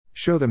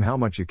Show them how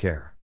much you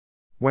care.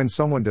 When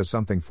someone does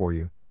something for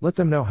you, let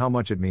them know how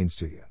much it means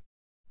to you.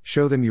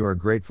 Show them you are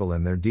grateful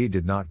and their deed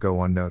did not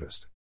go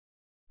unnoticed.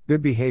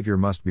 Good behavior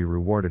must be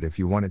rewarded if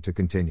you want it to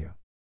continue.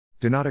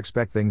 Do not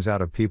expect things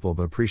out of people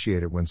but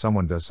appreciate it when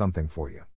someone does something for you.